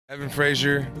Evan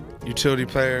Frazier, utility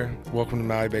player. Welcome to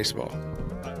Maui Baseball.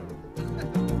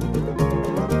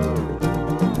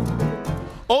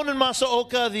 Onan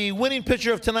Masaoka, the winning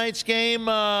pitcher of tonight's game.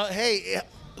 Hey,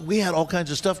 we had all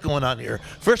kinds of stuff going on here.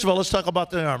 First of all, let's talk about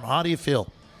the arm. How do you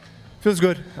feel? Feels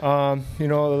good. You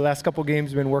know, the last couple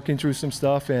games been working through some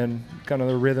stuff and kind of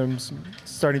the rhythms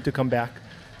starting to come back.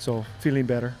 So feeling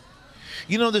better.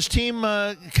 You know, this team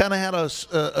kind of had a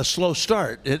slow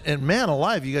start. And man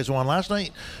alive, you guys won last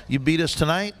night. You beat us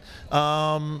tonight.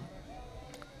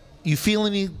 You feel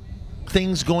any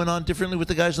things going on differently with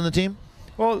the guys on the team?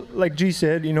 Well, like G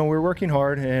said, you know, we're working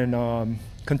hard and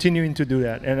continuing to do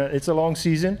that. And it's a long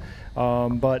season,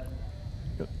 but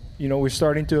you know, we're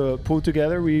starting to pull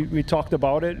together. We talked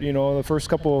about it. You know, the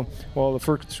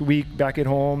first week back at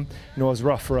home, you know, was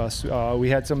rough for us. We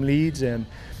had some leads, and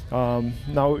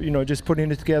now, you know, just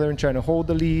putting it together and trying to hold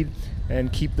the lead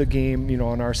and keep the game, you know,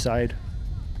 on our side.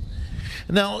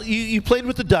 Now, you played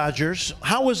with the Dodgers.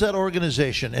 How was that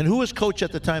organization, and who was coach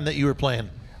at the time that you were playing?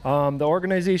 The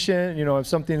organization, you know, is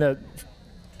something that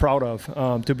proud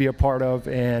of to be a part of.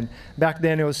 And back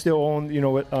then, it was still owned, you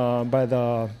know, by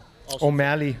the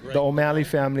O'Malley, right. The O'Malley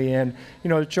family, and you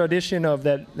know, the tradition of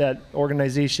that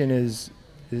organization is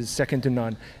second to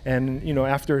none. And you know,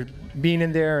 after being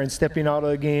in there and stepping out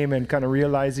of the game and kind of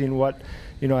realizing what,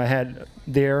 you know, I had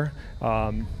there,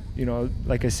 you know,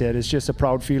 like I said, it's just a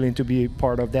proud feeling to be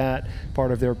part of that,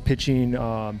 part of their pitching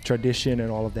tradition and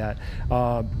all of that.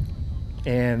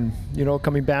 And you know,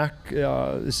 coming back,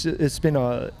 it's been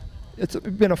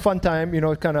a fun time. You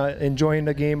know, kind of enjoying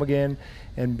the game again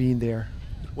and being there.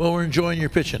 Well, we're enjoying your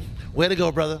pitching. Way to go,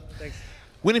 brother. Thanks.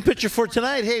 Winning pitcher for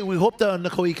tonight. Hey, we hope the Na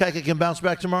Koa Ikaika can bounce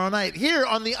back tomorrow night here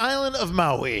on the island of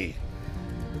Maui.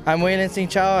 I'm Wayne Sing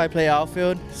Chow. I play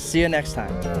outfield. See you next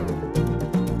time.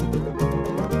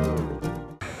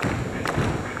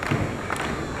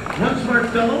 One smart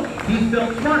fellow, he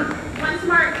felt smart. One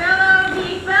smart fellow,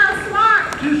 he felt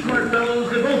smart. Two smart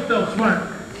fellows, they both felt smart.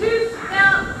 Two